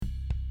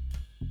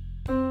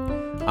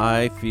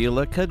I feel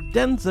a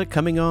cadenza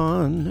coming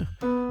on.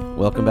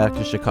 Welcome back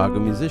to Chicago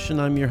Musician.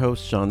 I'm your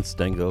host, Sean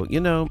Stengel. You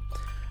know,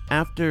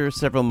 after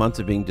several months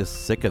of being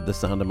just sick of the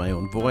sound of my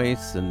own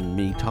voice and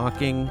me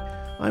talking,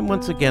 I'm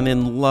once again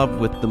in love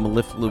with the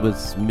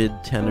mellifluous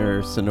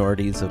mid-tenor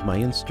sonorities of my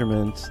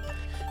instruments,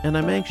 and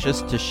I'm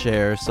anxious to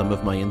share some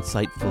of my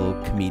insightful,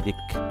 comedic,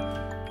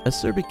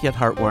 acerbic yet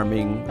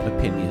heartwarming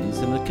opinions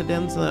in a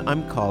cadenza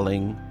I'm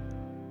calling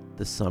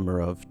The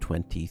Summer of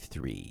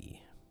 23.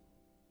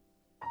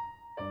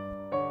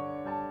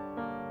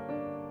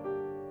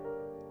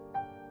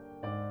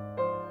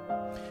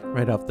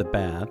 Right off the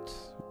bat,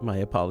 my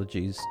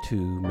apologies to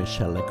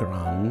Michel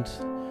Legrand.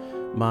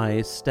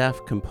 My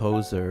staff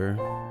composer,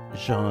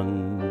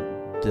 Jean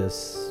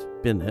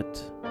Despinet,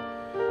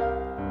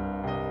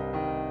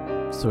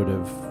 sort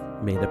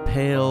of made a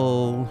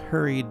pale,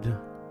 hurried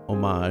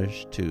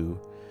homage to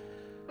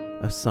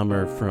a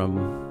summer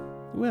from,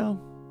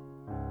 well,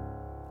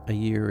 a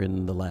year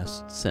in the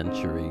last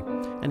century.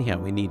 Anyhow,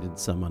 we needed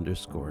some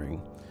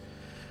underscoring.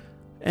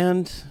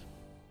 And,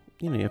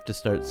 you have to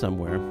start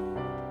somewhere.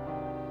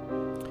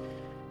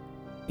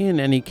 In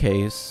any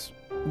case,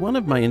 one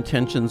of my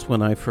intentions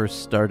when I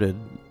first started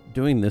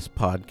doing this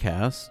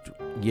podcast,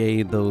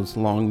 yea, those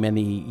long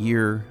many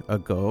year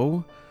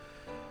ago,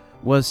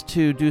 was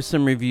to do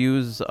some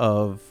reviews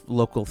of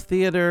local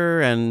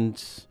theater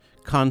and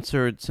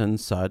concerts and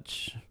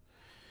such.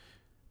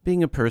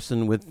 Being a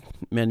person with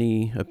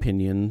many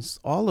opinions,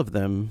 all of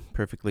them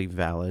perfectly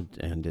valid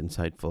and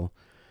insightful,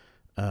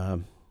 I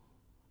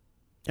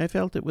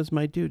felt it was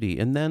my duty.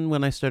 And then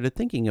when I started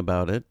thinking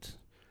about it,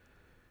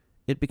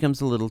 it becomes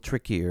a little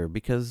trickier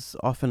because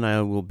often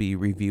I will be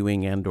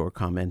reviewing and or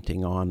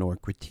commenting on or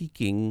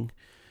critiquing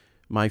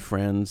my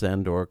friends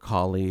and or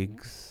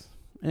colleagues,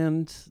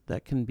 and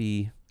that can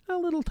be a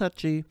little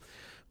touchy,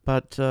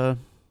 but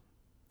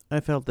I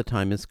felt the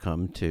time has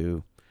come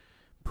to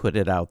put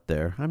it out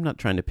there. I'm not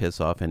trying to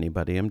piss off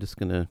anybody. I'm just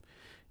going to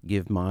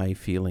give my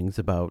feelings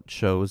about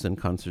shows and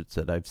concerts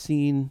that I've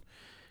seen,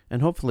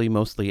 and hopefully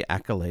mostly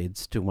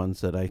accolades to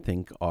ones that I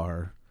think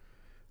are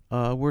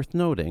worth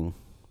noting.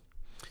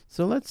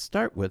 So let's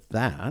start with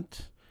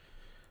that.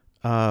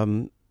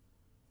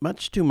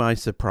 Much to my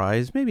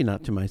surprise, maybe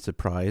not to my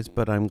surprise,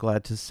 but I'm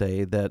glad to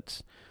say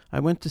that I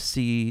went to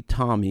see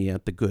Tommy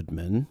at the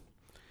Goodman.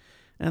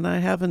 And I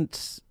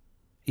haven't,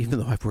 even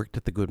though I've worked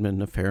at the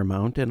Goodman a fair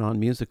amount and on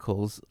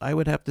musicals, I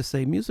would have to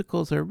say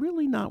musicals are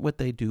really not what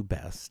they do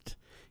best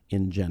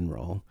in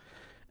general.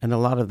 And a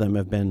lot of them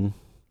have been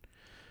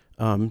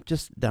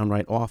just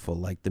downright awful,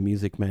 like The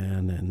Music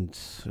Man and,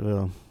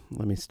 well,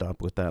 let me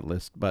stop with that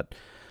list. But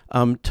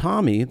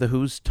Tommy, The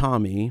Who's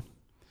Tommy,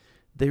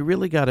 they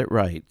really got it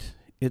right.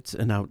 It's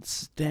an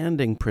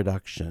outstanding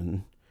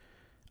production,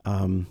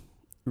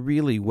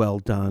 really well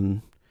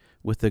done,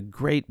 with a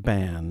great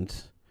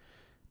band,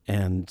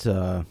 and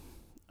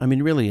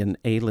really an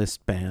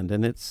A-list band.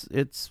 And it's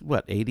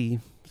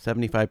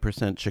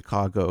 75%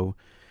 Chicago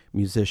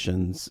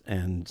musicians,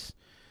 and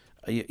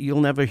you'll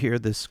never hear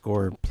this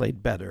score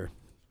played better.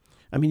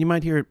 I mean, you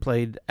might hear it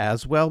played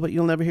as well, but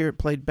you'll never hear it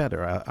played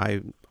better.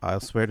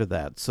 I'll swear to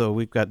that. So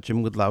we've got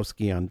Jim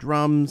Wydlowski on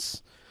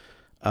drums,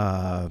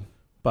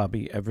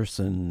 Bobby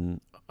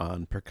Everson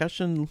on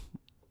percussion,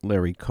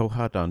 Larry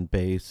Kohut on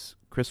bass,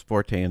 Chris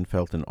Forte and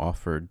Felton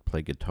Offord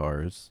play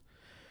guitars,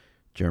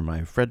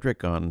 Jeremiah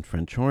Frederick on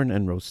French horn,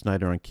 and Rose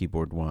Snyder on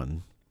keyboard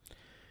 1.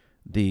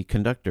 The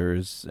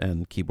conductors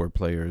and keyboard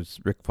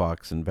players, Rick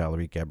Fox and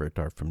Valerie Gabbert,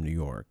 are from New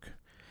York,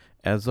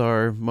 as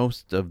are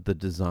most of the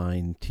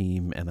design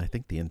team and I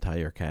think the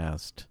entire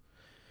cast.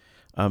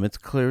 It's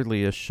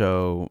clearly a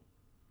show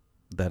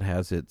that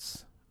has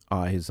its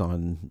eyes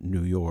on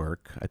New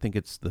York. I think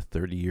it's the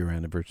 30-year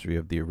anniversary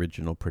of the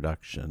original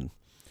production.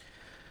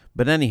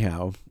 But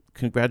anyhow,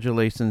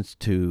 congratulations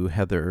to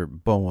Heather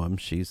Boehm.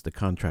 She's the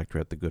contractor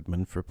at the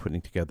Goodman for putting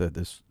together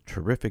this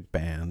terrific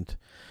band.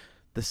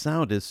 The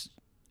sound is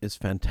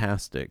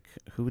fantastic.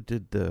 Who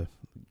did the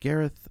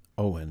Gareth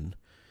Owen?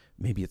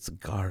 Maybe it's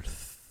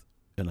Garth,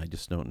 and I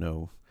just don't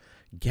know.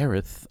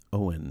 Gareth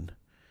Owen.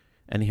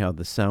 Anyhow,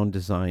 the sound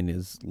design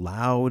is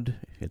loud.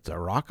 It's a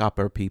rock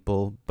opera,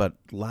 people, but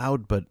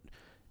loud, but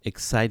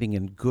exciting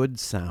and good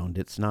sound.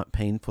 It's not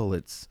painful.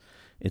 It's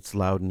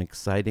loud and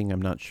exciting.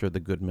 I'm not sure the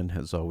Goodman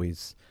has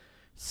always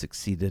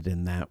succeeded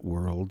in that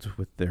world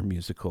with their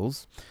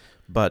musicals,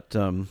 but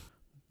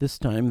this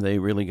time they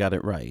really got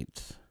it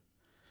right.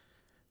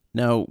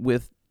 Now,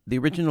 with the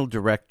original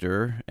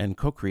director and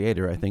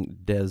co-creator, I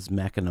think, Des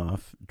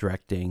McAnuff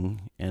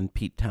directing, and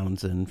Pete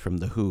Townsend from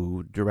The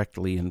Who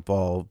directly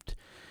involved,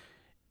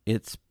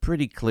 it's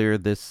pretty clear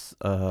this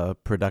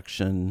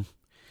production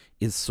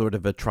is sort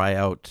of a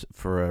tryout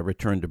for a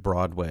return to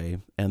Broadway,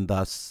 and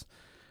thus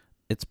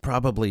it's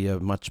probably a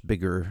much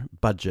bigger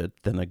budget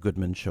than a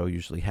Goodman show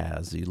usually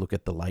has. You look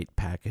at the light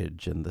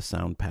package and the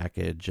sound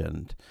package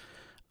and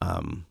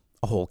a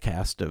whole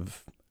cast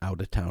of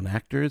out-of-town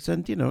actors,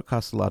 and, it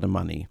costs a lot of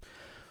money.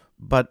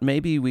 But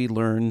maybe we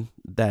learn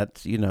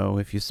that,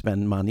 if you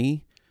spend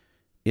money,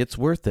 it's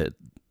worth it.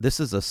 this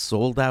is a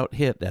sold out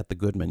hit at the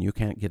Goodman. You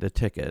can't get a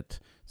ticket.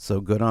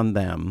 So good on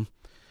them.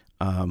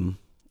 I'm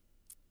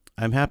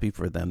happy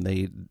for them.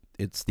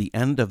 It's the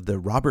end of the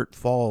Robert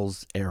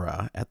Falls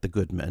era at the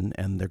Goodman,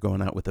 and they're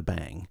going out with a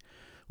bang,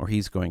 or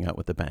he's going out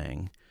with a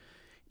bang,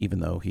 even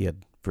though he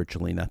had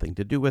virtually nothing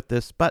to do with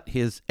this, but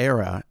his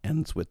era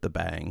ends with the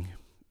bang.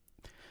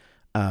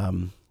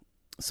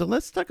 So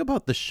let's talk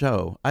about the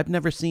show. I've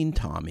never seen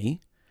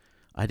Tommy.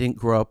 I didn't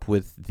grow up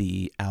with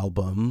the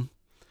album,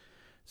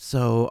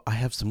 so I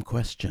have some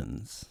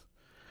questions.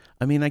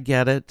 I mean, I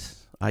get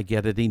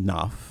it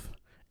enough,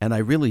 and I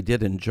really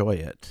did enjoy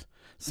it.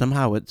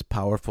 Somehow it's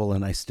powerful,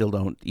 and I still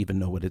don't even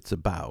know what it's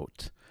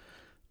about.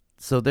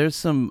 So there's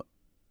some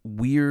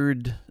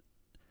weird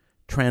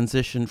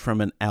transition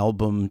from an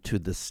album to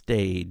the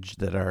stage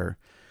that are,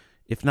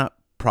 if not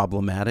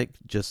problematic,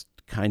 just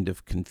kind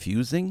of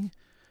confusing.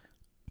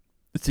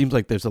 It seems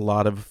like there's a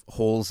lot of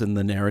holes in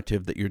the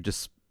narrative that you're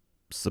just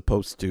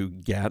supposed to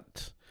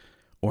get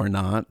or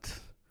not.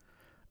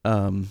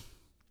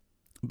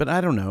 But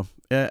I don't know.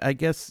 I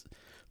guess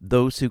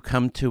those who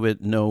come to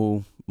it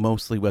know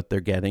mostly what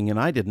they're getting, and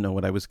I didn't know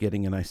what I was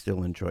getting, and I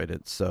still enjoyed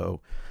it. So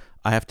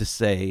I have to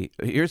say,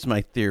 here's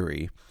my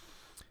theory.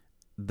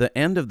 The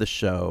end of the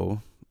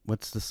show,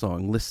 what's the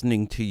song?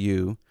 Listening to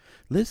You,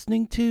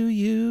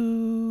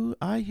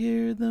 I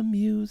hear the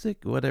music,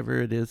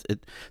 whatever it is.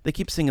 They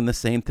keep singing the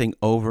same thing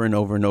over and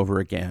over and over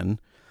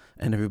again,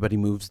 and everybody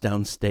moves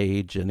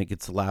downstage, and it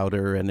gets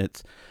louder,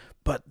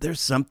 but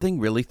there's something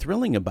really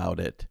thrilling about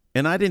it.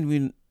 And I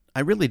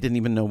really didn't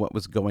even know what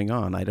was going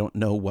on. I don't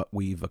know what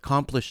we've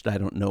accomplished. I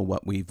don't know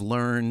what we've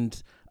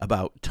learned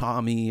about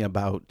Tommy,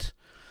 about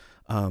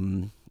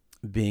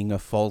being a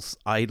false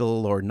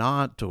idol or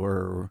not,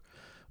 or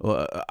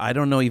I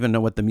don't even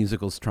know what the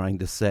musical's trying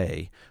to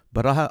say.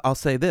 But I'll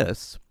say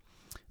this.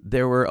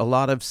 There were a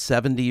lot of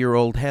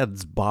 70-year-old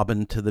heads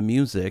bobbing to the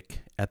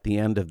music at the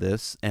end of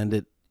this,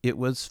 and it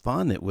was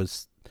fun. It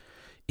was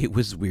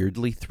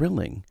weirdly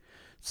thrilling.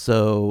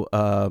 So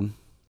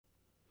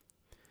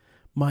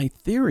my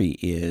theory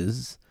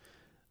is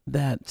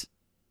that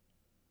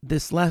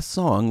this last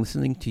song,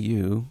 Listening to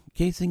You,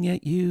 gazing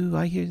at you,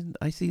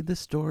 I see this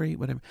story,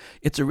 whatever.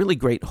 It's a really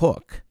great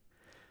hook.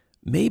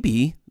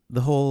 Maybe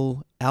the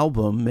whole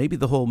album, maybe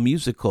the whole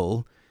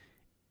musical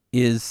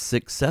is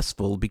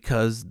successful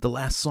because the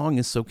last song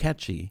is so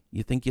catchy.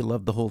 You think you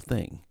love the whole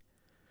thing.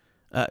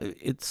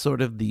 It's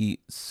sort of the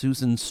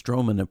Susan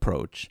Stroman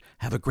approach.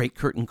 Have a great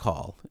curtain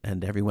call,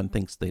 and everyone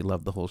thinks they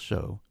love the whole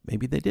show.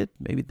 Maybe they did,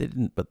 maybe they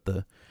didn't, but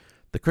the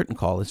curtain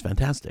call is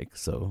fantastic,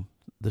 so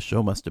the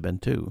show must have been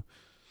too.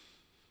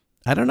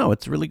 I don't know.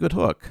 It's a really good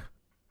hook.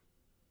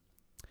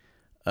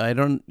 I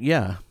don't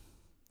know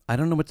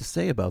what to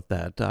say about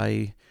that.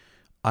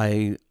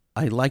 I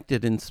liked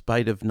it in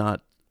spite of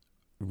not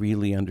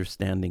really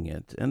understanding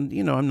it. And,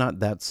 I'm not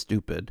that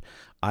stupid.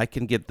 I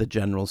can get the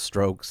general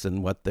strokes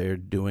and what they're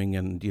doing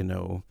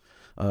and,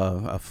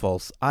 a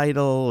false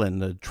idol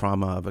and the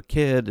trauma of a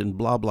kid and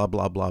blah, blah,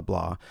 blah, blah,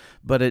 blah.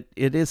 But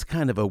it is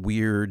kind of a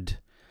weird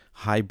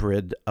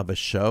hybrid of a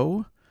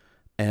show,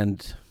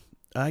 and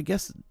I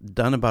guess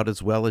done about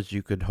as well as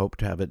you could hope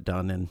to have it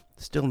done, and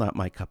still not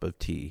my cup of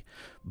tea.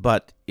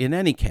 But in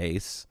any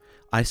case,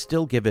 I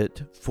still give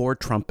it 4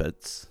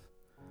 trumpets.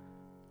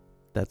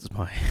 That's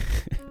my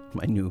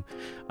my new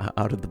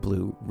out of the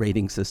blue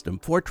rating system.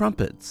 4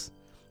 trumpets.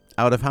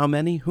 Out of how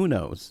many? Who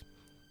knows?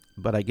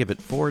 But I give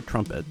it 4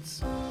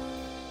 trumpets.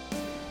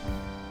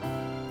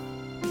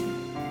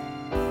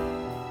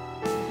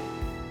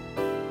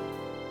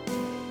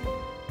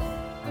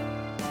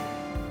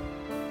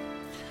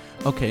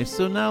 Okay,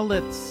 so now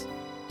let's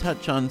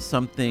touch on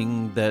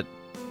something that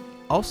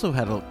also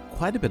had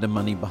quite a bit of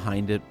money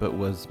behind it, but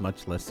was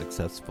much less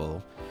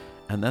successful.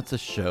 And that's a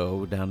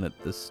show down at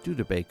the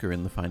Studebaker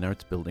in the Fine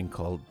Arts Building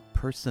called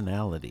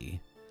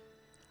Personality.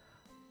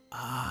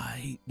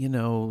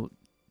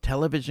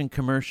 Television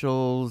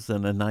commercials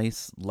and a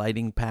nice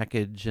lighting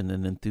package and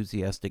an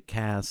enthusiastic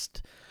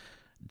cast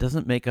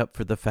doesn't make up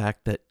for the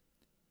fact that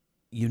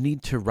you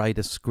need to write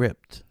a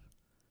script.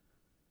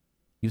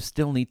 You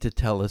still need to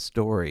tell a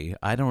story.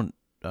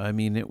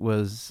 It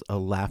was a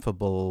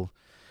laughable,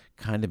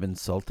 kind of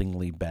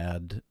insultingly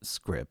bad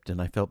script, and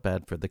I felt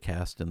bad for the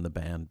cast and the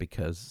band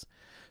because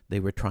they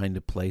were trying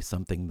to play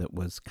something that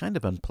was kind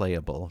of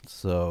unplayable.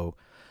 So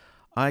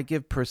I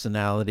give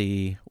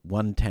Personality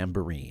 1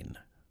 tambourine.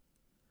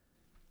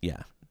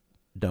 Yeah,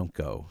 don't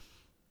go.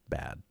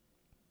 Bad.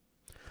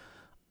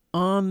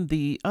 On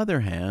the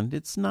other hand,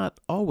 it's not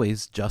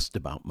always just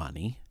about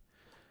money.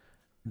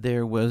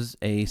 There was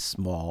a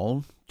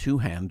small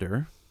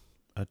 2-hander,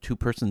 a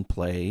 2-person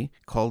play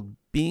called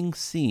Being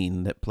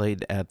Seen that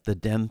played at the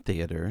Den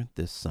Theater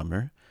this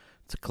summer.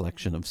 It's a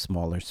collection of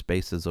smaller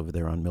spaces over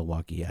there on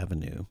Milwaukee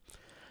Avenue.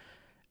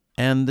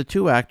 And the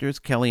 2 actors,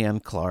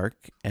 Kellyanne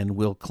Clark and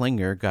Will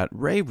Klinger, got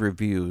rave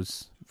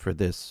reviews for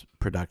this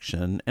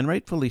production, and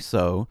rightfully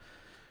so.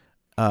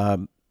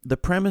 The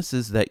premise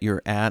is that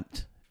you're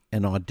at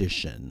an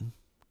audition.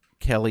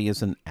 Kelly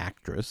is an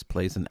actress,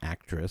 plays an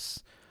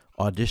actress,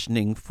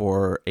 auditioning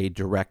for a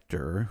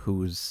director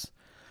who's,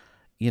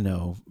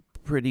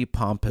 pretty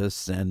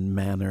pompous and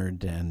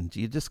mannered, and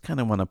you just kind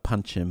of want to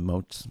punch him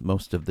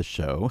most of the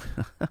show.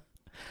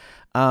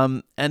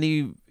 And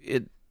in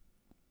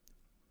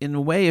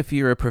a way, if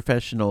you're a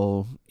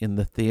professional in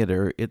the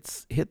theater,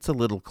 it hits a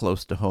little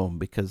close to home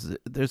because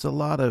there's a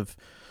lot of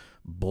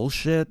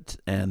bullshit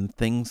and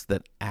things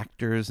that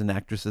actors and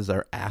actresses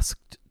are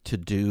asked to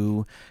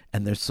do,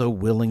 and they're so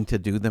willing to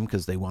do them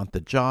because they want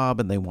the job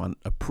and they want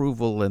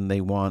approval and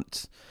they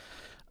want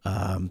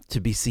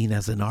to be seen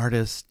as an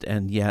artist,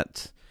 and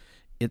yet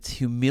it's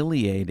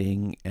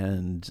humiliating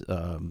and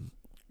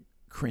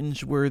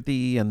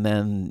cringeworthy. And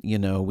then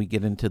we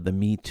get into the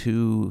Me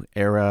Too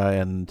era,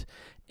 and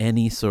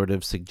any sort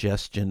of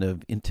suggestion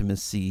of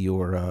intimacy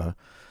or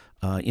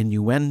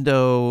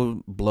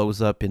innuendo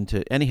blows up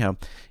into. Anyhow,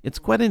 it's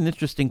quite an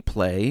interesting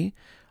play.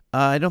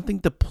 I don't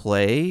think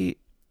the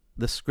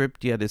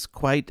script yet is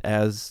quite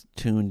as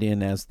tuned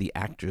in as the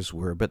actors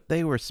were, but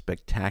they were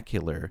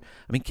spectacular.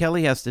 I mean,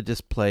 Kelly has to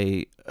just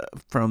play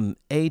from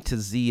A to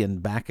Z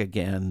and back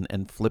again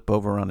and flip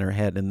over on her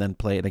head and then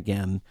play it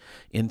again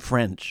in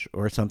French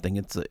or something.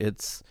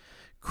 It's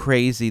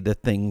crazy the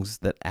things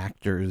that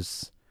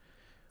actors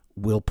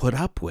will put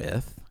up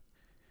with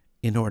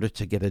in order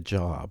to get a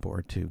job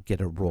or to get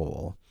a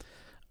role.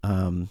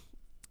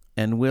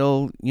 And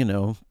Will,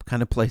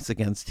 kind of plays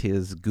against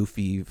his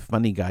goofy,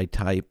 funny guy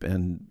type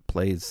and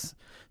plays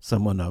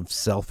someone of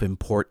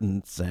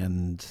self-importance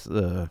and,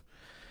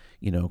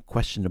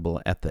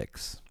 questionable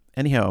ethics.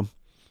 Anyhow,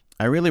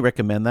 I really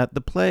recommend that.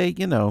 The play,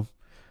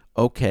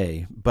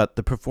 okay. But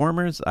the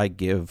performers, I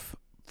give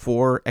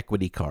 4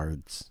 equity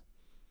cards.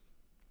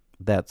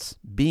 That's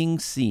Being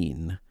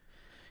Seen.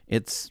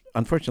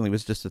 Unfortunately, it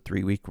was just a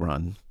 3-week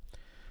run,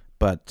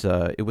 but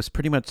it was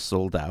pretty much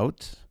sold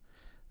out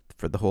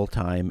for the whole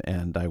time,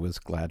 and I was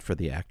glad for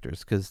the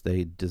actors because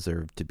they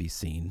deserved to be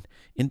seen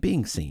in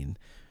being seen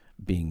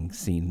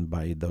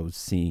by those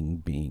seeing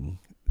being.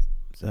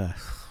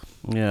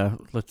 Yeah,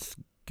 let's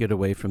get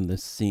away from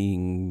this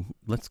seeing.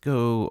 Let's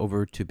go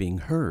over to being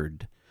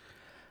heard.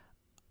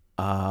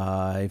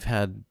 I've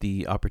had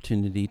the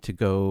opportunity to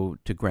go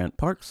to Grant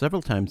Park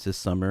several times this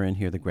summer and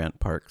hear the Grant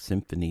Park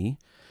Symphony,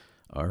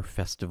 our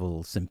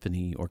festival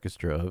symphony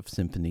orchestra of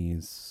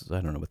symphonies. I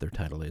don't know what their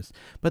title is,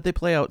 but they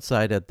play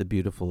outside at the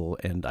beautiful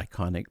and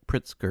iconic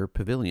Pritzker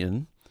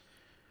Pavilion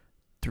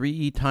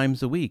 3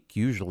 times a week,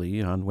 usually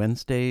on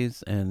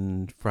Wednesdays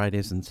and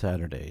Fridays and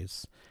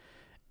Saturdays.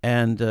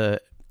 And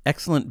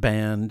excellent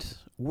band,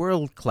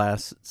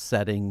 world-class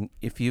setting.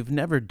 If you've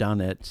never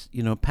done it,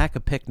 pack a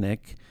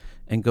picnic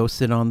and go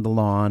sit on the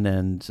lawn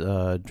and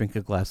drink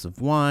a glass of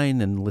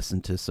wine and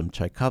listen to some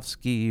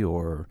Tchaikovsky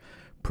or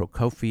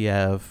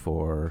Prokofiev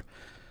or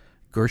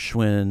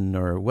Gershwin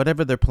or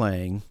whatever they're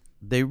playing.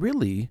 They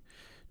really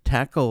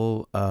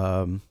tackle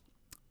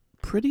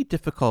pretty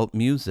difficult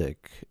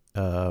music,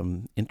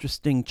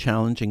 interesting,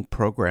 challenging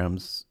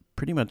programs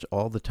pretty much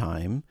all the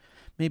time,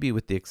 maybe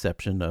with the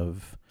exception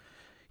of,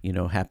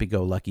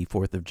 Happy-Go-Lucky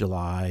 4th of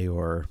July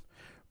or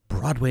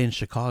Broadway in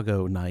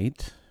Chicago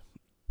night.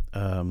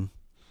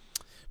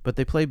 But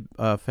they play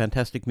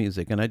fantastic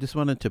music, and I just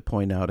wanted to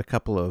point out a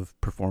couple of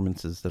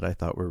performances that I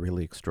thought were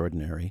really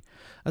extraordinary,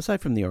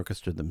 aside from the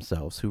orchestra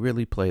themselves, who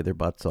really play their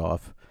butts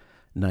off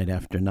night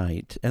after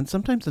night, and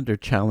sometimes under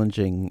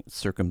challenging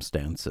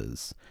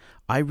circumstances.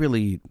 I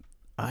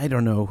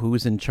don't know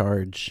who's in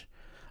charge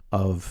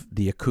of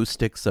the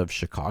acoustics of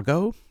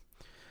Chicago,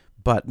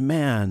 but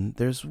man,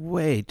 there's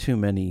way too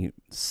many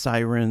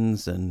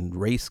sirens and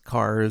race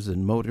cars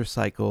and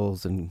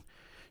motorcycles and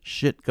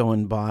shit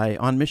going by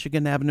on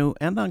Michigan Avenue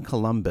and on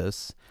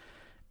Columbus,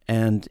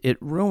 and it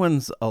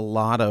ruins a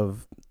lot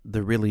of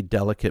the really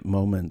delicate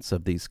moments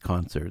of these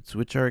concerts,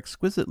 which are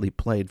exquisitely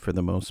played for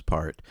the most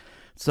part.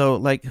 So,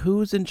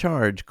 who's in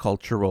charge?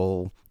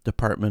 Cultural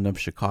Department of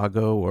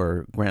Chicago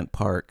or Grant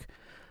Park?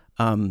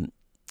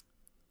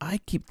 I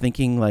keep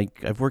thinking,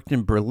 I've worked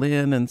in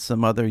Berlin and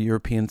some other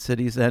European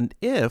cities, and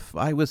if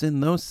I was in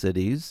those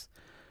cities,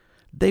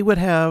 they would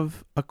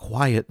have a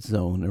quiet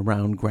zone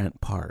around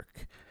Grant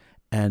Park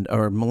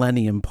or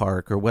Millennium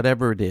Park or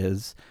whatever it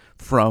is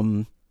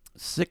from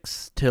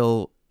 6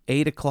 till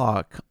 8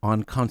 o'clock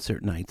on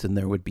concert nights. And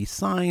there would be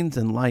signs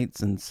and lights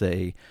and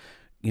say,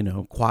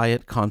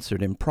 quiet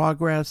concert in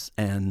progress.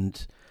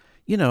 And,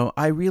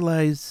 I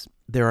realize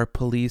there are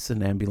police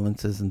and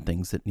ambulances and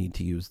things that need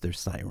to use their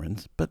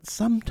sirens. But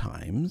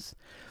sometimes,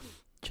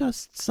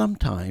 just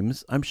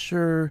sometimes, I'm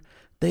sure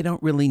they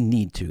don't really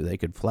need to. They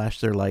could flash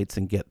their lights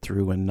and get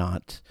through and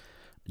not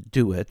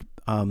do it.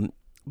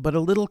 But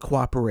a little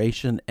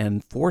cooperation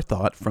and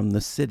forethought from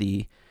the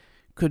city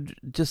could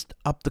just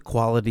up the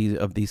quality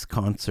of these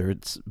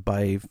concerts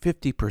by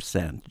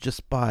 50%,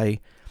 just by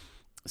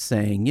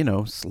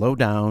saying, slow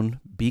down,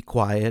 be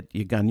quiet,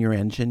 you gun your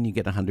engine, you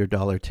get a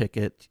 $100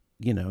 ticket.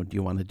 Do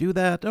you want to do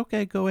that?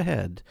 Okay, go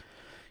ahead.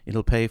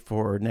 It'll pay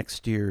for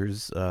next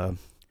year's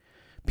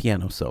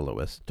piano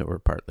soloist, or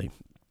partly.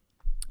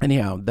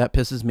 Anyhow, that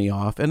pisses me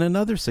off. And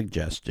another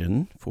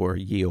suggestion for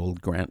ye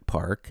old Grant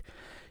Park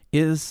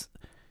is,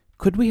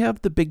 could we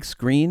have the big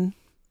screens?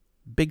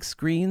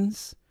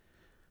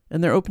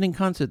 And their opening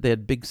concert, they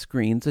had big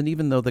screens. And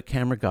even though the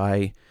camera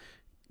guy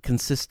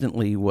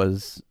consistently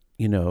was,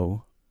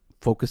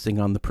 focusing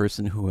on the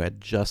person who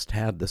had just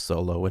had the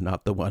solo and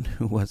not the one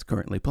who was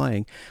currently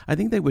playing, I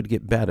think they would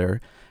get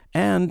better.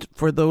 And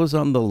for those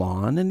on the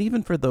lawn, and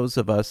even for those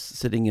of us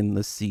sitting in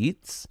the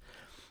seats,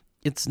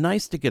 it's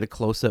nice to get a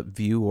close-up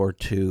view or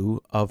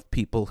two of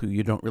people who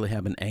you don't really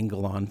have an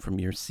angle on from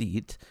your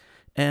seat.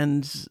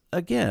 And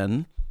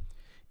again,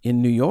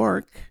 in New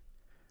York,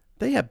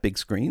 they have big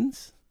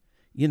screens.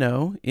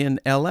 In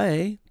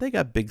LA, they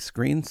got big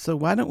screens. So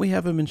why don't we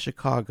have them in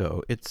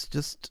Chicago? It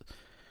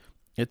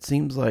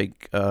seems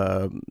like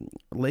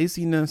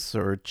laziness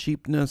or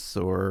cheapness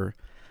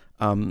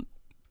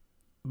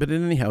but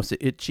in any house,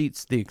 it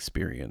cheats the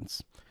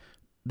experience.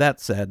 That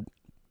said,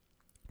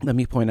 let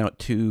me point out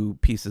two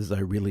pieces I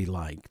really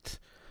liked.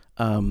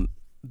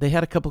 They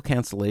had a couple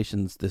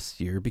cancellations this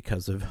year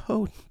because of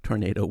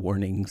tornado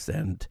warnings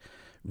and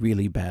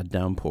really bad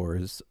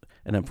downpours.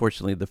 And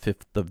unfortunately, the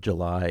 5th of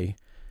July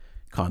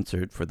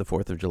concert for the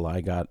 4th of July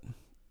got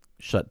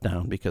shut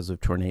down because of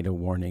tornado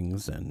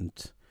warnings. And,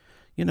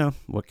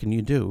 what can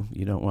you do?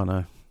 You don't want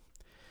to,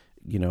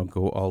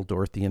 go all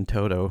Dorothy and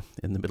Toto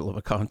in the middle of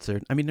a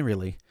concert. I mean,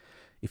 really,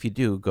 if you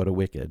do, go to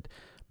Wicked.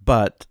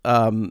 But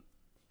I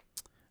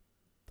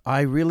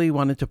really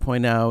wanted to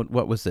point out,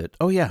 what was it?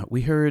 Oh, yeah,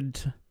 we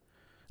heard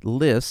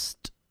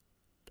Liszt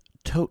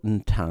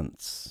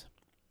Totentanz,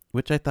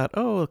 which I thought,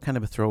 kind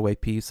of a throwaway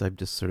piece. I've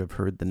just sort of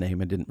heard the name.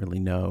 I didn't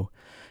really know.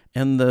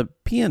 And the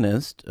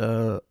pianist,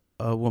 a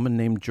woman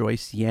named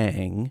Joyce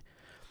Yang,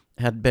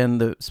 had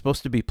been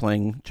supposed to be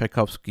playing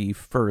Tchaikovsky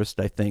first,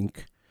 I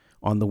think,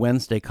 on the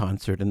Wednesday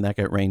concert, and that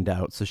got rained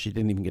out, so she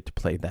didn't even get to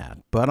play that.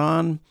 But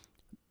on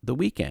the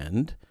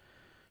weekend,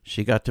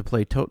 she got to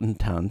play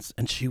Totentanz,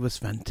 and she was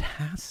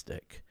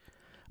fantastic.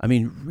 I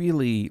mean,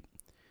 really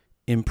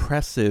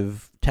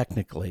impressive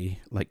technically,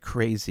 like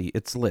crazy.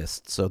 It's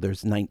Liszt, so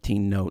there's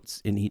 19 notes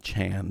in each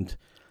hand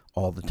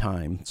all the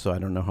time, so I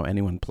don't know how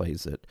anyone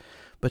plays it.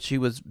 But she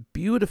was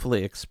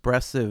beautifully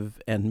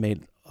expressive and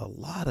made a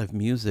lot of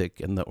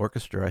music, and the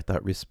orchestra, I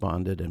thought,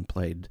 responded and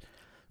played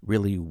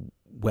really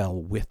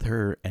well with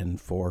her and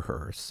for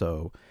her.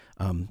 So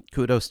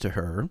kudos to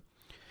her.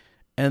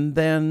 And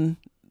then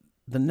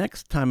the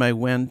next time I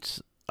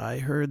went, I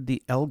heard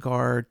the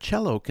Elgar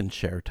Cello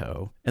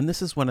Concerto. And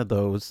this is one of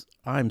those,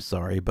 I'm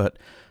sorry, but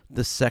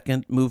the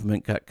second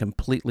movement got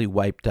completely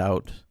wiped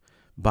out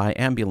by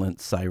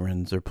ambulance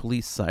sirens or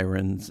police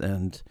sirens.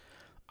 And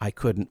I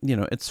couldn't,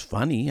 it's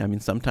funny. I mean,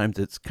 sometimes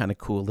it's kind of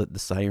cool that the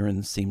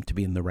sirens seem to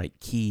be in the right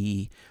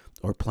key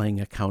or playing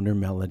a counter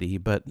melody,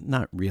 but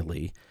not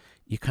really.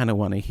 You kind of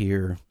want to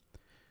hear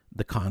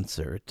the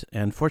concert.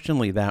 And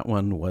fortunately, that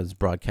one was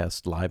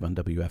broadcast live on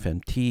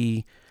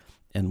WFMT.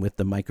 And with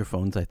the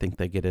microphones, I think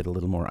they get it a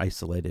little more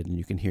isolated and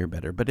you can hear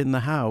better. But in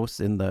the house,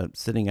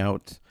 sitting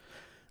out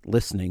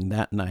listening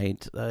that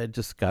night, it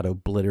just got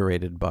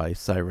obliterated by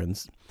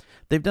sirens.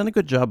 They've done a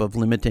good job of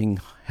limiting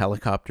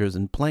helicopters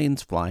and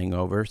planes flying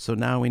over. So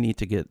now we need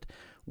to get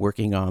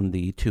working on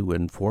the 2-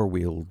 and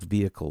 4-wheeled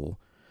vehicle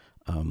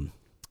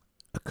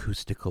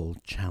acoustical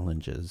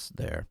challenges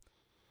there.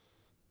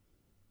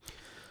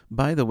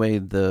 By the way,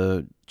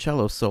 the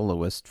cello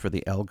soloist for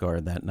the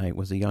Elgar that night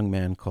was a young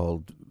man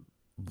called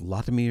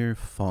Vladimir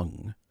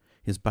Fung.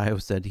 His bio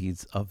said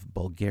he's of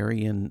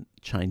Bulgarian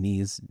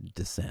Chinese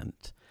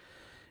descent.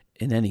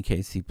 In any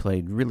case, he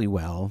played really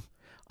well.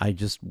 I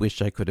just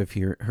wish I could have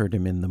heard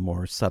him in the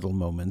more subtle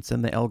moments.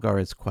 And the Elgar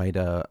is quite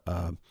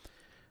in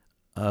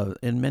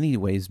many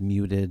ways,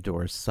 muted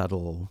or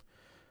subtle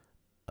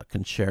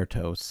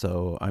concerto.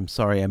 So I'm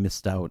sorry I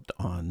missed out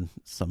on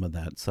some of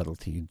that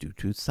subtlety due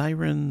to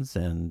sirens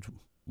and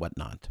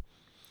whatnot.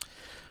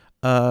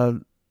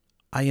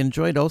 I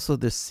enjoyed also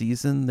this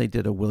season. They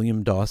did a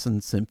William Dawson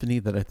symphony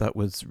that I thought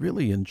was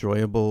really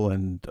enjoyable,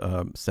 and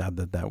sad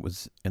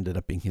that ended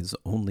up being his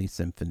only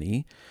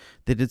symphony.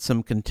 They did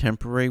some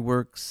contemporary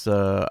works.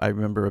 I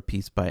remember a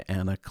piece by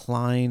Anna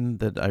Klein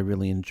that I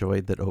really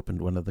enjoyed that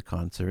opened one of the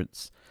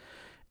concerts.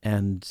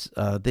 And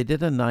they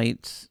did a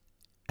night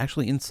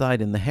actually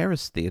inside in the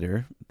Harris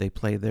Theater. They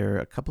play there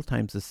a couple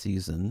times a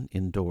season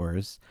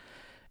indoors.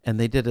 And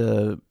they did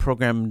a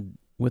program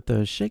with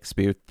a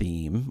Shakespeare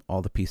theme.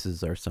 All the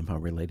pieces are somehow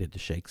related to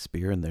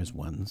Shakespeare, and there's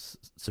ones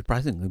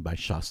surprisingly by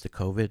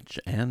Shostakovich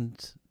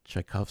and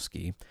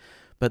Tchaikovsky.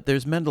 But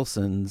there's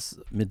Mendelssohn's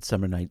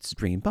Midsummer Night's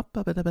Dream. But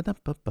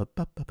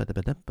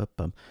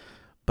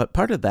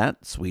part of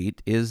that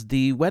suite is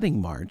the Wedding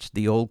March,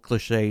 the old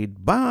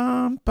cliched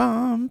bum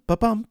bum ba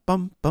bum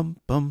bum bum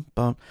bum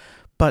bum.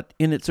 But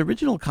in its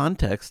original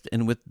context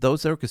and with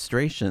those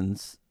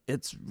orchestrations,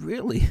 it's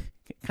really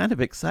kind of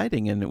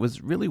exciting, and it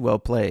was really well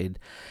played.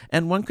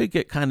 And one could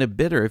get kind of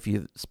bitter if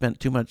you spent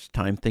too much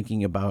time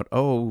thinking about,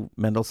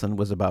 Mendelssohn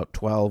was about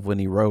 12 when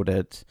he wrote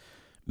it,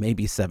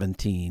 maybe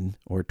 17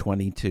 or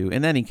 22.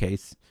 In any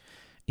case,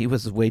 he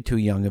was way too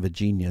young of a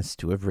genius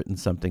to have written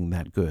something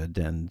that good.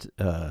 And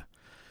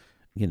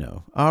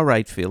All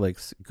right,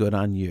 Felix, good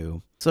on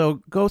you.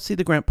 So go see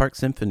the Grant Park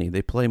Symphony.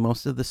 They play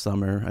most of the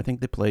summer. I think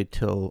they play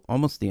till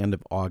almost the end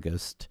of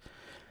August,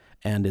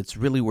 and it's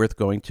really worth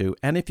going to.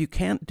 And if you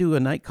can't do a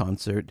night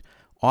concert,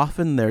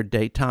 often their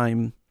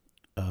daytime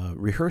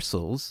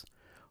rehearsals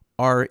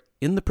are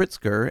in the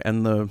Pritzker,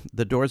 and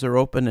the doors are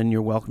open, and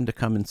you're welcome to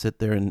come and sit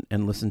there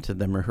and listen to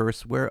them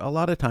rehearse, where a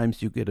lot of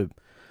times you get a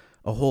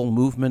whole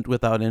movement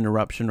without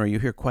interruption, or you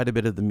hear quite a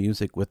bit of the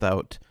music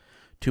without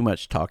too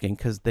much talking,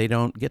 because they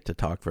don't get to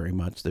talk very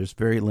much. There's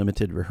very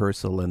limited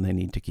rehearsal, and they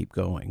need to keep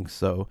going.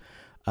 So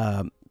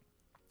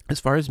as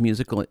far as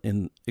musical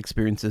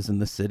experiences in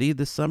the city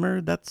this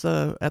summer, that's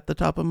at the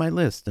top of my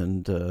list.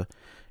 And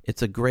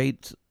it's a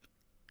great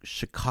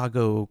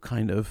Chicago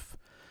kind of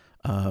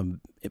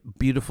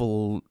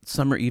beautiful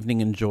summer evening.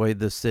 Enjoy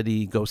the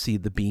city, go see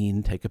the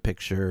Bean, take a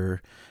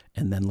picture,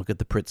 and then look at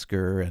the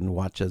Pritzker and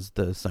watch as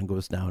the sun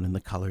goes down and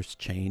the colors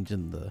change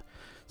and the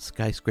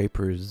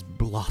skyscrapers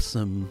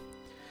blossom.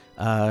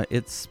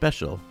 It's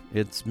special,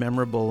 it's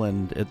memorable,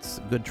 and it's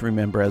good to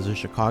remember as a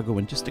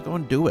Chicagoan just to go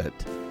and do it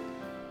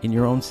in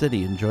your own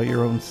city. Enjoy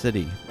your own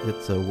city.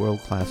 It's a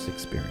world-class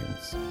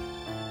experience.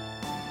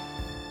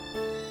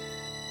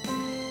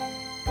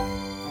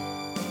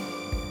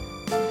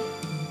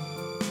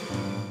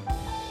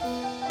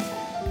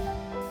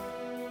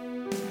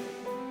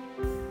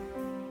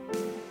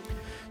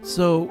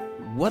 So,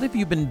 what have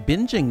you been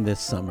binging this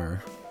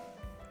summer?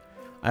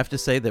 I have to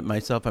say that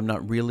myself, I'm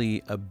not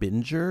really a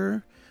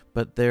binger,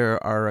 but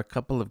there are a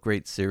couple of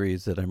great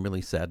series that I'm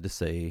really sad to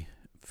say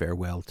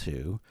farewell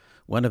to.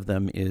 One of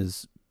them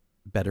is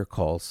Better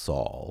Call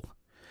Saul.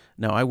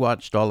 Now, I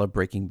watched all of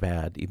Breaking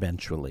Bad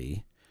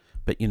eventually,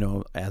 but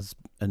as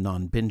a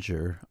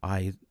non-binger,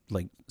 I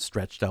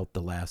stretched out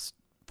the last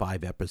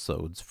 5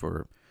 episodes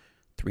for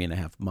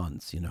 3.5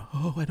 months. I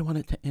don't want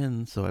it to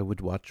end, so I would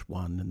watch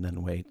one and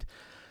then wait.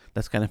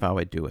 That's kind of how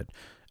I do it.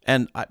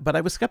 But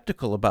I was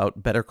skeptical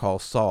about Better Call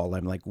Saul.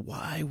 I'm like,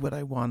 why would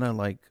I want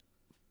to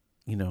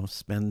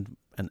spend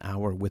an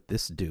hour with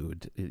this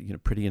dude?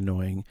 Pretty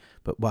annoying.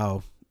 But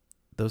wow,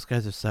 those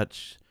guys are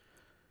such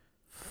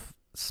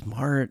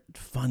smart,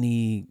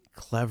 funny,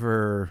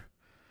 clever,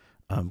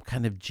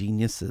 kind of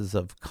geniuses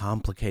of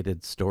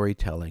complicated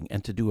storytelling.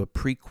 And to do a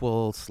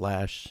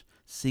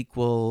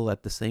prequel/sequel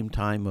at the same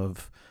time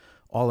of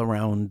all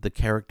around the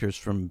characters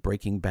from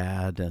Breaking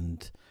Bad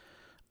and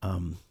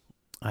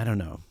I don't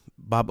know,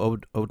 Bob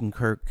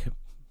Odenkirk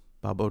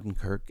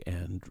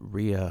and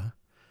Rhea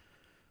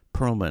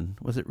Perlman.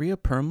 Was it Rhea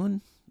Perlman?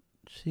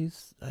 She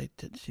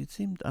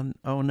seemed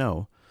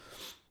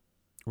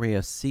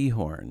Rhea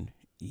Seehorn.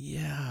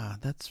 Yeah,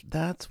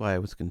 that's why I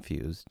was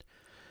confused.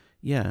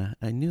 Yeah,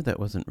 I knew that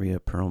wasn't Rhea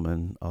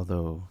Perlman,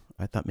 although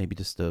I thought maybe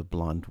just a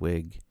blonde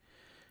wig.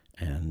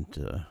 And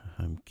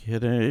I'm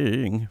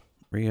kidding.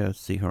 Rhea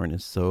Seehorn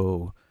is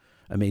so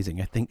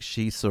amazing. I think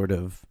she sort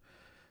of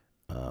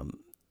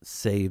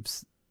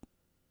saves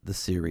the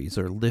series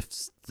or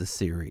lifts the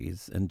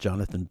series, and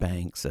Jonathan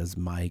Banks as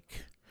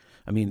Mike.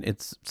 I mean,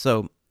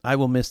 I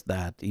will miss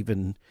that,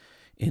 even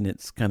in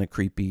its kind of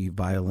creepy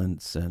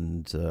violence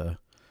and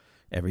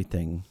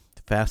everything.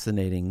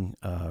 Fascinating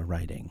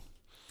writing.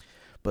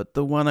 But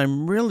the one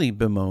I'm really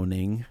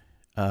bemoaning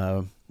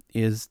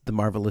is The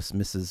Marvelous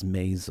Mrs.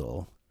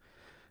 Maisel.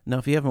 Now,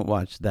 if you haven't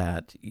watched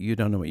that, you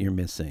don't know what you're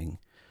missing.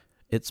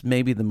 It's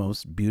maybe the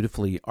most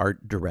beautifully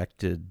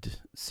art-directed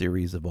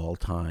series of all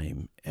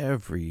time.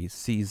 Every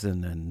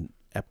season and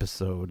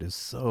episode is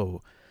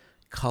so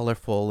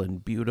colorful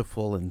and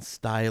beautiful and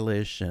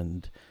stylish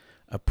and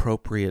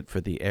appropriate for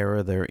the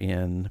era they're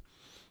in.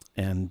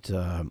 And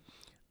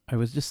I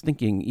was just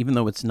thinking, even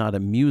though it's not a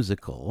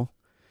musical,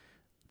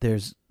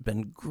 there's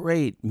been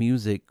great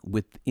music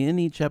within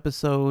each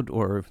episode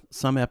or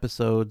some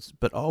episodes,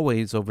 but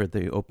always over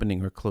the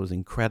opening or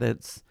closing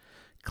credits.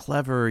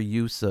 Clever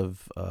use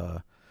of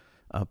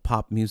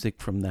pop music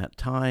from that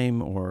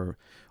time, or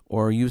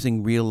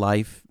using real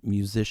life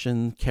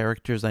musician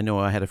characters. I know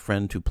I had a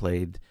friend who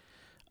played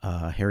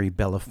Harry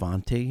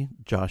Belafonte,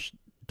 Josh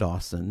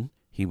Dawson.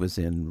 He was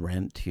in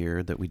Rent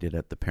here that we did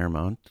at the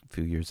Paramount a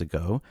few years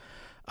ago.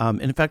 And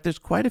in fact, there's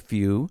quite a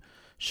few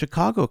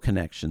Chicago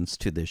connections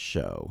to this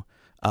show.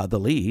 The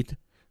lead,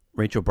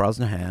 Rachel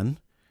Brosnahan,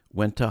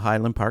 went to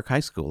Highland Park High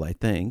School, I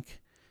think.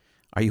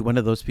 Are you one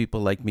of those people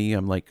like me?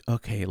 I'm like,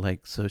 okay,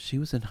 so she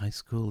was in high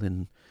school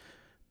in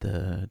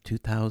the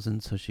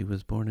 2000s, so she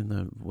was born in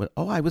the...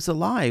 Oh, I was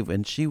alive,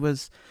 and she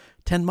was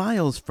 10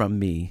 miles from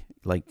me.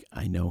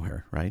 I know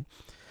her, right?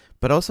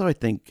 But also, I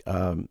think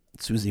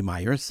Susie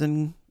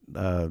Meyerson,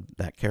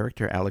 that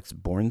character, Alex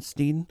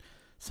Bornstein,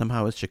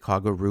 somehow has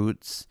Chicago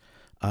roots.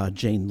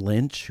 Jane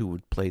Lynch,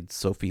 who played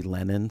Sophie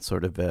Lennon,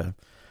 sort of a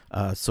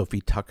Sophie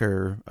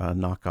Tucker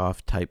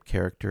knockoff type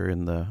character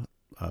in the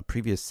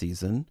previous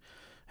season,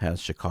 has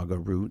Chicago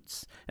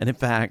roots. And in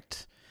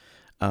fact,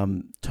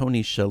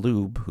 Tony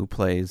Shalhoub, who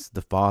plays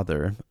the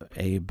father,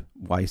 Abe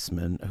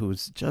Weissman,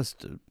 who's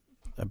just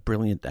a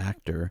brilliant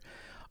actor,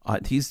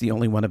 he's the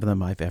only one of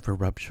them I've ever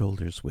rubbed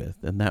shoulders with.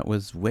 And that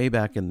was way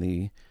back in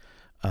the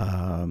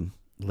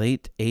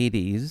late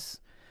 80s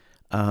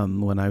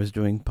when I was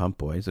doing Pump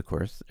Boys. Of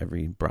course,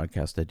 every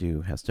broadcast I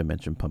do has to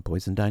mention Pump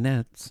Boys and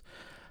Dinettes.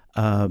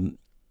 Um,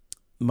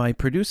 my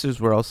producers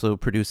were also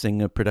producing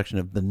a production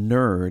of The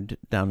Nerd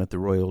down at the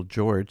Royal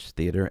George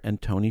Theatre,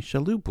 and Tony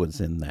Shalhoub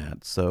was in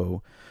that.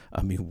 So,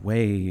 I mean,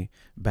 way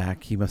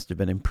back, he must have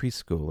been in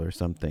preschool or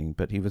something,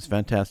 but he was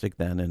fantastic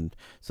then, and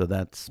so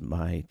that's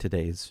my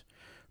today's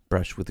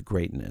brush with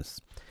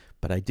greatness.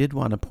 But I did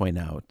want to point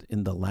out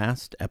in the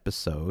last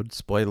episode,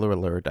 spoiler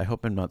alert, I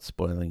hope I'm not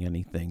spoiling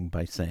anything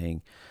by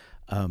saying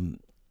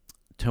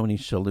Tony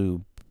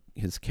Shalhoub,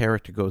 his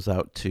character goes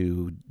out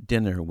to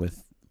dinner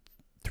with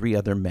three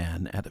other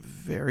men at a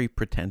very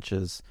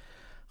pretentious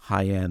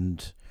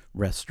high-end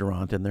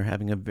restaurant, and they're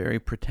having a very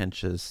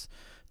pretentious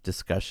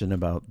discussion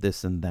about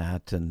this and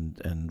that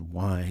and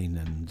wine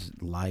and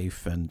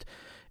life, and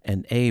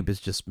Abe is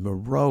just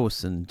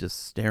morose and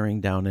just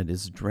staring down at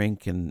his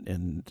drink,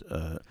 and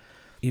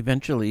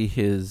eventually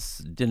his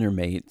dinner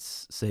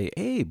mates say,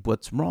 "Abe,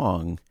 what's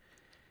wrong?"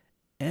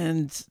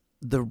 And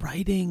the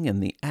writing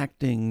and the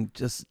acting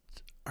just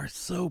are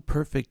so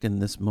perfect in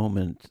this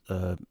moment.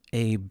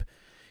 Abe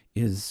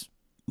is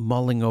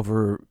mulling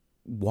over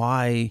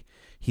why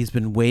he's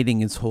been waiting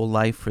his whole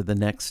life for the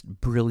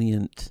next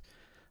brilliant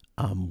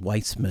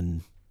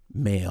Weissman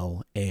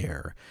male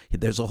heir.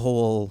 There's a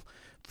whole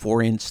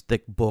 4-inch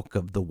thick book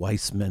of the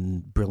Weissman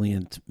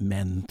brilliant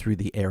men through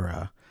the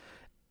era.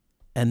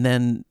 And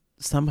then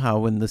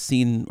somehow in the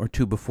scene or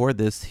two before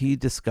this, he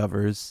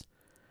discovers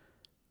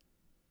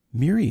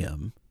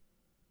Miriam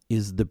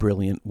is the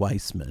brilliant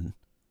Weissman.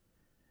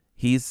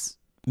 He's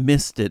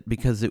missed it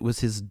because it was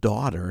his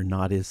daughter,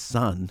 not his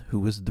son, who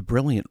was the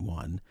brilliant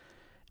one.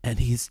 And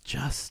he's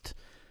just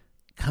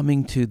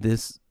coming to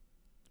this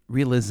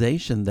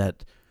realization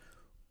that,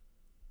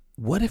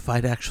 what if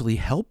I'd actually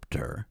helped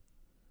her?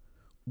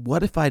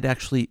 What if I'd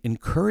actually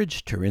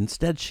encouraged her?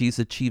 Instead, she's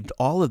achieved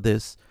all of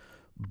this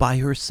by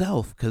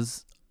herself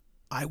because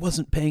I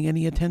wasn't paying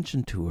any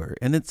attention to her.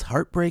 And it's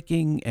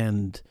heartbreaking,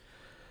 and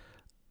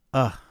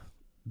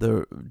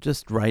the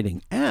just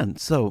writing. And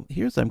so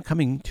I'm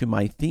coming to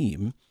my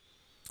theme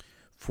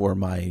for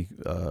my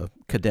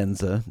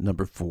cadenza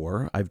number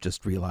 4, I've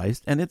just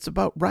realized, and it's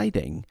about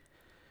writing,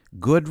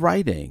 good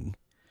writing.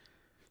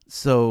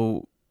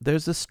 So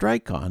there's a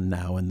strike on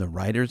now, and the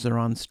writers are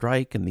on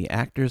strike, and the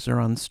actors are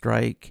on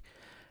strike,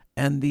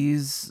 and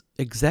these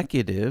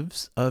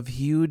executives of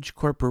huge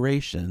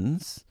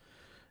corporations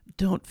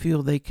don't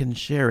feel they can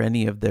share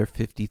any of their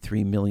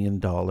 $53 million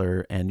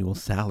annual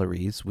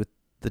salaries with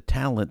the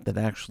talent that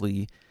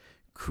actually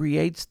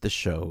creates the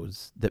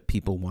shows that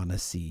people want to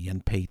see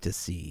and pay to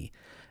see.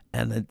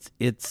 And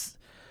it's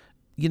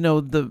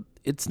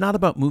it's not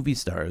about movie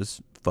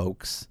stars,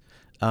 folks.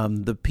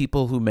 The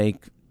people who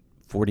make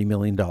 $40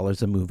 million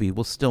a movie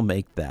will still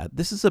make that.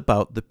 This is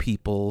about the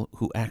people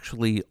who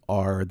actually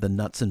are the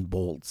nuts and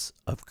bolts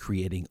of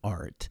creating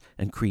art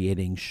and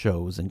creating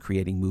shows and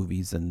creating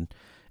movies and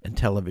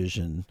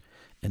television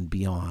and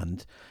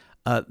beyond.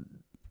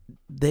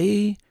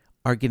 They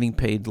are getting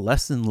paid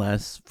less and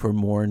less for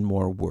more and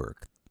more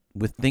work.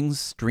 With things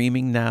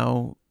streaming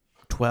now,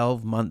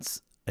 12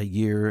 months a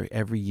year,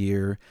 every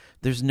year,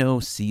 there's no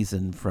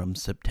season from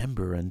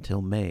September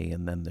until May,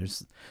 and then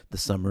there's the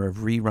summer of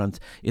reruns.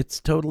 It's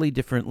totally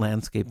different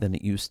landscape than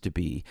it used to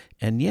be.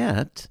 And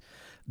yet,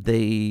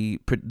 the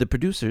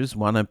producers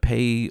want to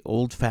pay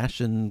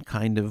old-fashioned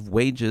kind of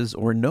wages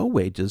or no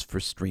wages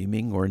for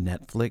streaming or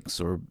Netflix,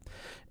 or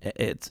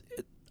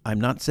I'm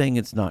not saying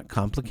it's not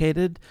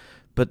complicated,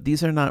 but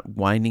these are not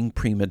whining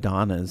prima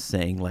donnas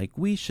saying, like,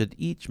 we should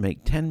each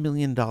make $10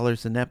 million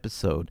an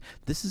episode.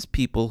 This is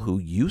people who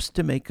used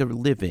to make a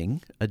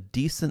living, a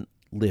decent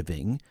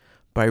living,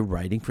 by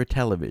writing for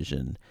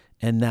television,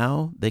 and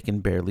now they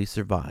can barely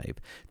survive.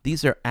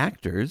 These are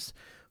actors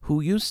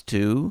who used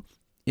to,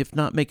 if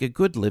not make a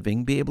good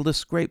living, be able to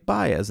scrape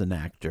by as an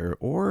actor,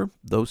 or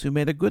those who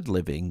made a good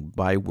living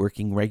by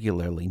working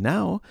regularly.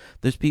 Now,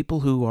 there's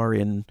people who are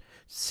in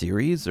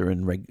series or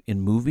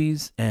in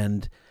movies,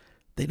 and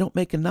they don't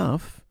make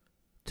enough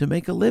to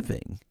make a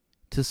living,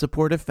 to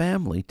support a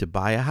family, to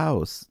buy a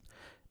house.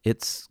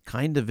 It's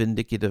kind of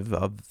indicative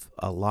of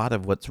a lot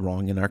of what's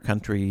wrong in our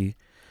country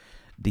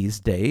these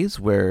days,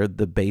 where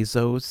the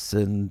Bezos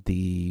and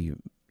the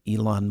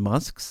Elon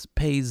Musks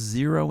pay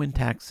zero in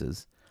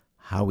taxes.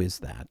 How is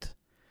that?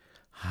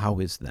 How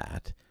is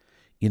that?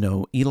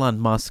 Elon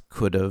Musk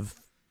could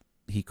have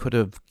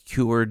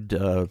cured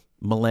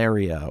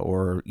malaria,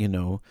 or,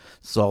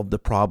 solved the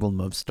problem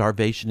of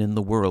starvation in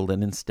the world.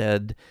 And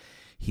instead,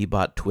 he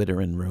bought Twitter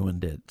and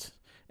ruined it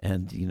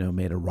and,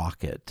 made a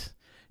rocket.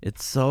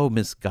 It's so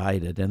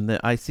misguided. And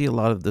I see a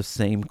lot of the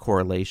same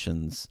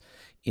correlations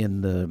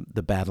in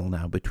the battle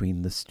now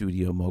between the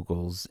studio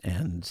moguls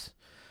and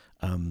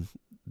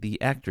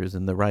the actors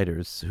and the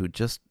writers who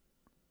just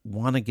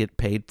want to get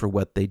paid for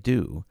what they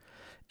do.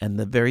 And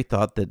the very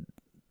thought that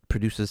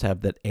producers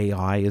have that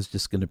AI is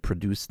just going to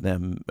produce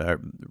them,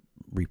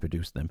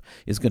 reproduce them,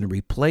 is going to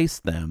replace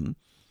them.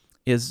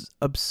 is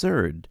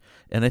absurd.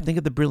 And I think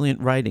of the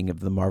brilliant writing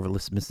of The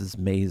Marvelous Mrs.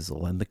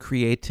 Maisel and the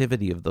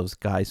creativity of those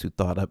guys who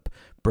thought up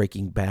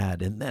Breaking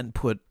Bad and then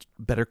put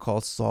Better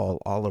Call Saul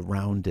all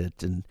around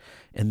it, and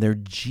their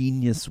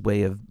genius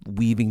way of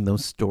weaving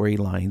those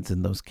storylines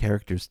and those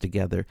characters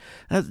together.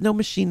 No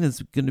machine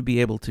is going to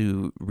be able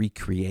to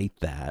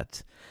recreate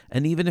that.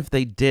 And even if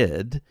they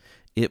did,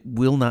 it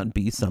will not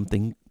be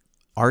something.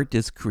 Art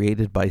is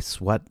created by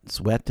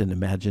sweat and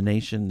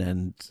imagination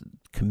and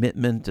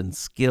commitment and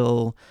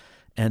skill,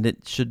 and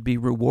it should be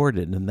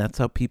rewarded. And that's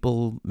how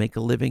people make a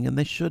living, and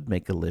they should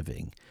make a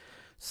living.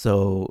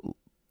 So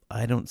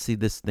I don't see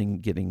this thing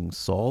getting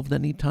solved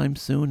anytime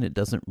soon. It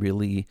doesn't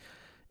really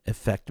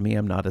affect me.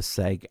 I'm not a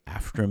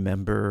SAG-AFTRA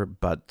member,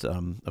 but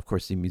of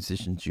course the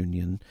Musicians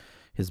Union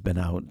has been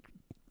out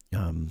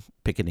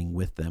picketing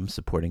with them,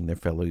 supporting their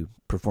fellow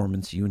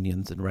performance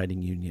unions and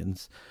writing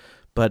unions.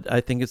 But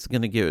I think it's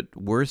going to get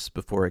worse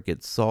before it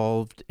gets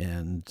solved,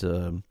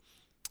 and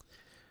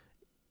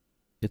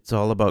it's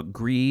all about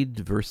greed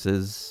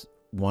versus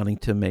wanting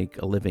to make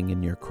a living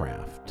in your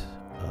craft.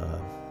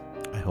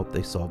 I hope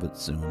they solve it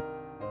soon.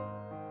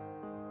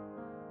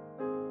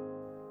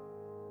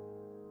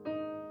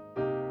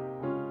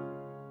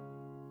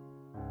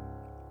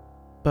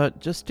 But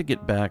just to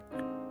get back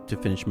to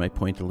finish my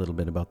point a little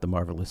bit about The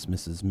Marvelous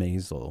Mrs.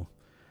 Maisel,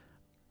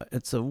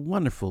 it's a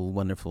wonderful,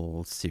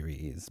 wonderful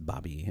series,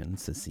 Bobby and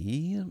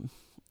Sissy.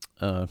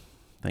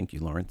 Thank you,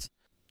 Lawrence.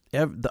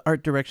 The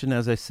art direction,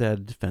 as I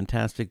said,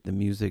 fantastic. The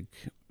music,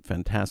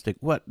 fantastic.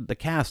 The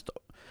cast,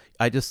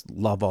 I just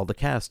love all the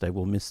cast. I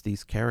will miss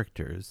these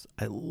characters.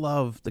 I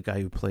love the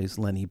guy who plays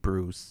Lenny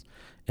Bruce,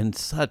 and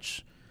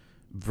such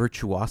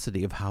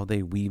virtuosity of how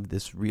they weave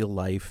this real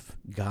life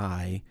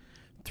guy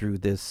through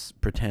this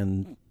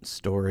pretend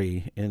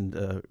story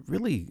in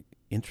really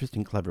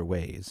interesting, clever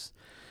ways.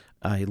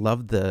 I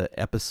loved the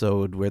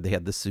episode where they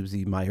had the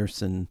Susie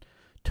Meyerson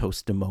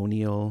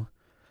toastimonial.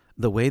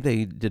 The way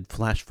they did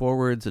flash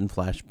forwards and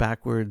flash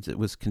backwards, it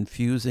was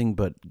confusing,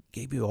 but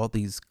gave you all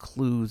these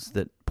clues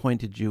that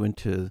pointed you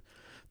into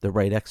the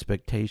right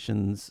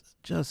expectations.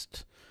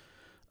 Just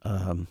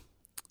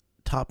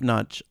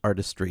top-notch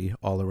artistry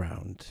all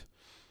around.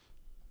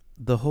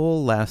 The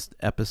whole last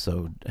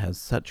episode has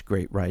such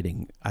great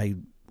writing. I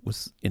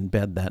was in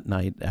bed that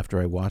night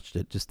after I watched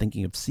it, just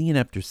thinking of scene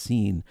after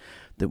scene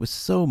that was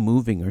so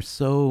moving or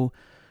so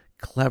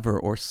clever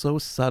or so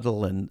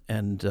subtle, and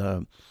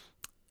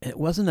it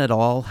wasn't at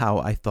all how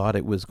I thought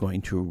it was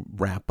going to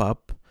wrap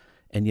up,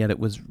 and yet it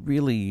was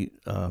really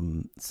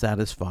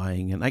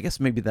satisfying. And I guess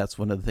maybe that's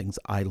one of the things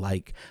I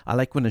like. I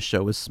like when a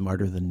show is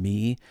smarter than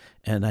me,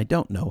 and I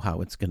don't know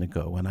how it's going to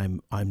go,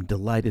 and I'm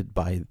delighted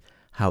by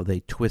how they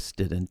twist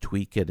it and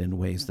tweak it in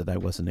ways that I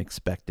wasn't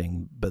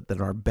expecting, but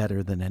that are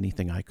better than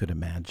anything I could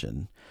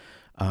imagine.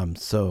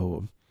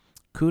 So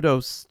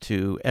kudos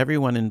to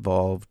everyone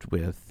involved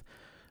with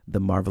The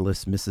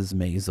Marvelous Mrs.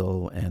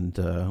 Maisel,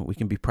 and we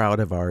can be proud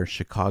of our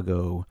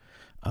Chicago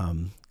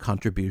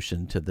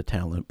contribution to the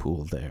talent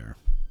pool there.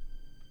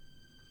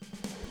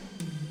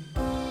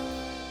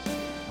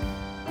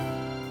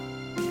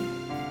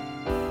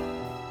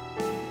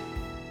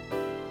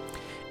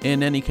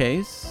 In any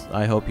case,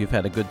 I hope you've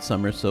had a good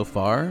summer so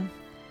far.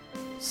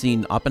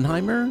 Seen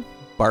Oppenheimer,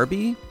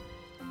 Barbie,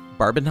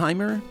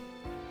 Barbenheimer?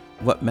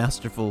 What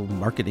masterful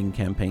marketing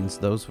campaigns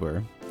those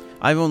were.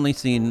 I've only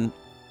seen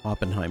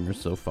Oppenheimer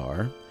so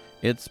far.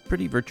 It's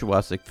pretty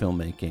virtuosic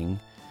filmmaking.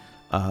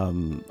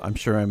 I'm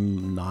sure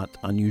I'm not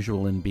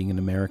unusual in being an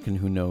American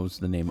who knows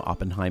the name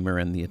Oppenheimer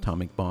and the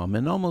atomic bomb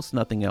and almost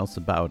nothing else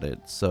about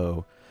it.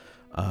 So,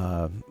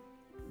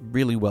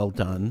 really well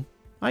done.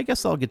 I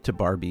guess I'll get to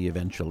Barbie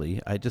eventually.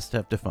 I just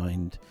have to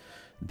find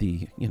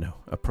the,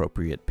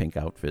 appropriate pink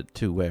outfit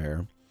to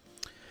wear.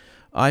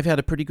 I've had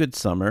a pretty good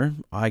summer.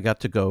 I got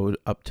to go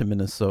up to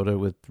Minnesota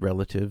with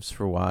relatives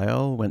for a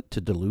while. Went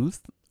to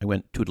Duluth. I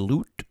went to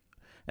Duluth,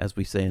 as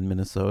we say in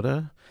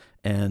Minnesota,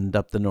 and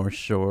up the north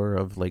shore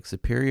of Lake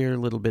Superior, a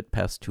little bit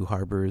past Two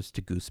Harbors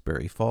to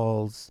Gooseberry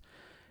Falls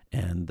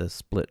and the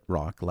Split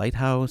Rock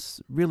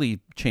Lighthouse. Really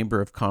Chamber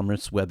of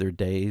Commerce weather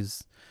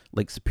days.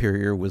 Lake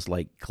Superior was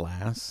like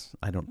glass.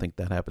 I don't think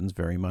that happens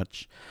very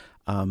much.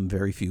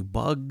 Very few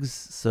bugs.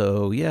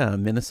 So yeah,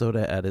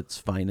 Minnesota at its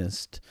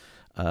finest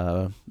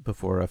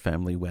before a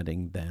family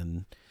wedding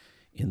then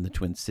in the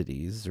Twin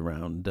Cities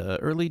around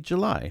early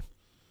July.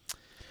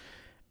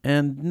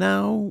 And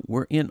now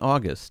we're in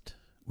August.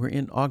 We're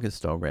in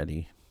August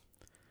already.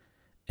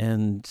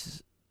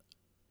 And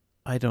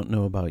I don't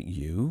know about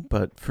you,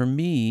 but for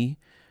me,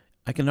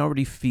 I can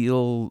already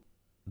feel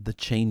the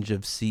change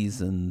of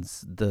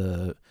seasons,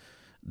 the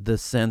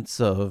sense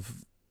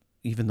of,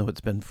 even though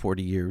it's been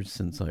 40 years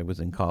since I was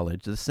in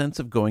college, the sense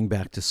of going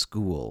back to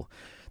school,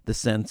 the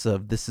sense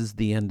of this is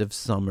the end of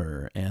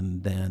summer,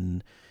 and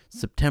then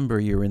September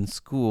you're in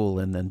school,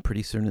 and then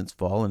pretty soon it's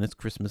fall and it's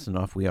Christmas, and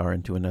off we are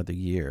into another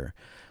year.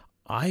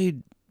 I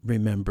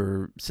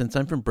remember, since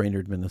I'm from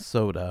Brainerd,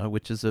 Minnesota,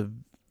 which is a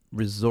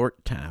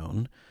resort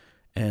town,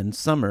 and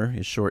summer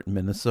is short in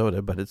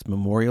Minnesota, but it's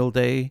Memorial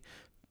Day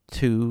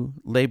to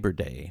Labor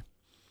Day.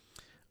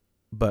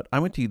 But I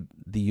went to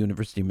the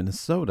University of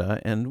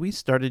Minnesota, and we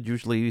started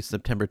usually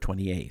September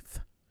 28th.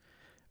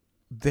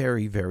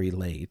 Very, very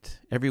late.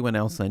 Everyone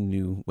else I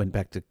knew went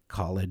back to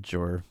college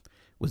or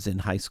was in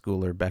high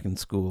school or back in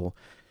school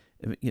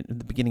in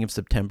the beginning of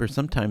September,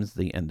 sometimes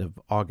the end of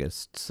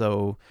August.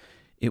 So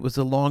it was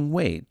a long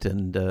wait,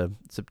 and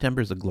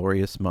September is a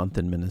glorious month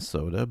in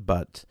Minnesota,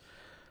 but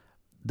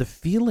the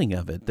feeling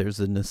of it, there's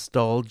a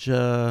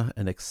nostalgia,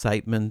 an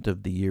excitement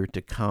of the year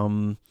to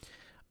come,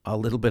 a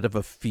little bit of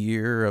a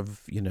fear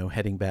of,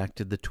 heading back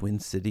to the Twin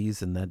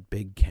Cities and that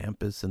big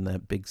campus and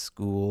that big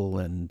school.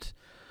 And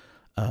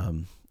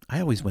I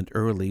always went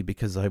early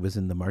because I was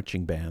in the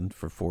marching band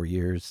for 4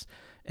 years,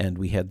 and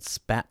we had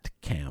spat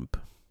camp.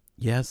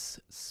 Yes,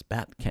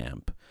 spat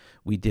camp.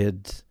 We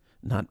did,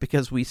 not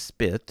because we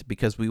spit,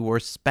 because we wore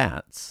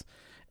spats.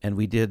 And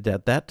we did,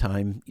 at that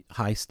time,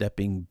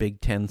 high-stepping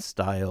Big Ten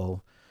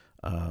style,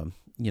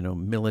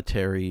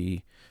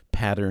 military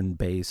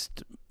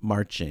pattern-based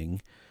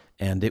marching.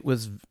 And it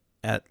was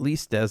at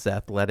least as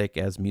athletic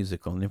as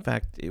musical. And in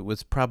fact, it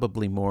was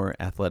probably more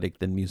athletic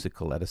than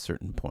musical at a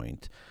certain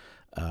point,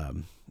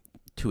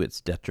 to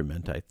its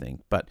detriment, I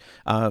think. But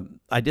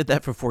I did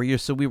that for 4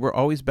 years. So we were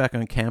always back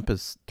on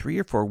campus 3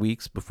 or 4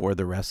 weeks before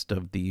the rest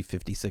of the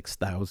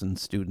 56,000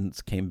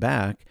 students came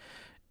back.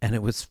 And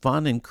it was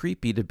fun and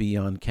creepy to be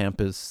on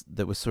campus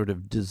that was sort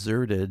of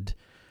deserted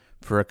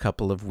for a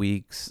couple of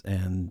weeks.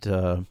 And,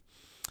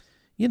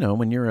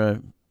 when you're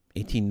a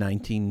 18,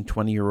 19,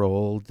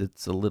 20-year-old,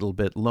 it's a little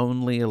bit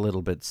lonely, a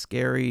little bit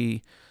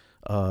scary,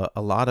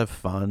 a lot of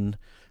fun.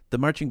 The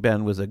marching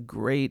band was a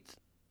great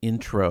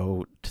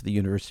intro to the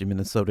University of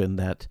Minnesota in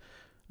that,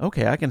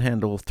 okay, I can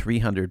handle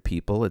 300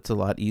 people. It's a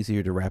lot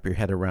easier to wrap your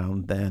head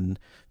around than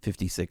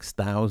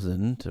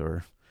 56,000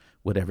 or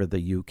whatever the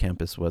U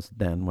campus was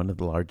then, one of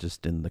the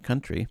largest in the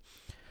country.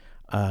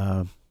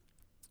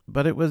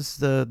 But it was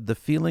the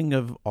feeling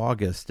of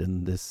August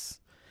and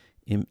this,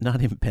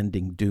 not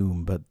impending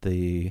doom, but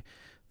the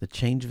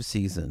change of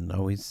season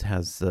always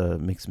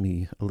makes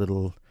me a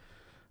little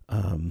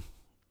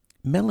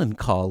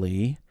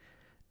melancholy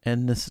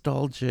and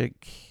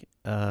nostalgic,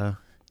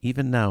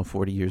 even now,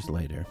 40 years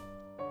later.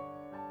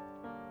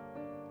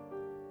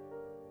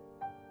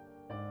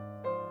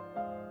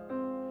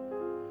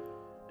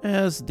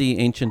 As the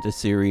ancient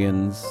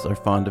Assyrians are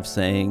fond of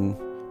saying,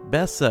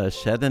 Bessa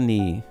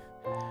Shedani,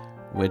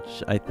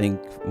 which I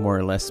think more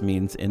or less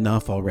means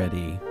enough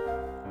already.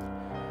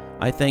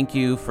 I thank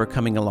you for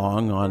coming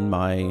along on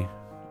my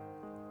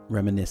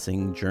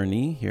reminiscing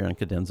journey here on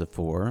Cadenza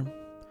 4.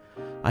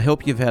 I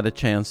hope you've had a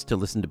chance to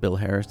listen to Bill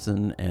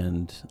Harrison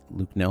and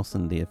Luke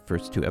Nelson, the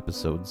first 2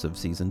 episodes of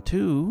Season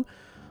 2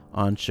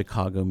 on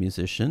Chicago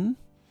Musician.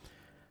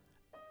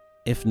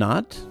 If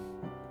not,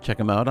 check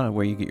them out on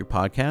where you get your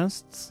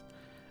podcasts.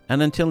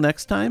 And until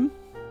next time,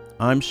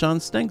 I'm Sean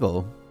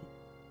Stengel.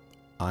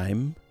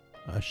 I'm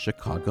a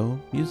Chicago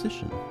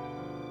musician.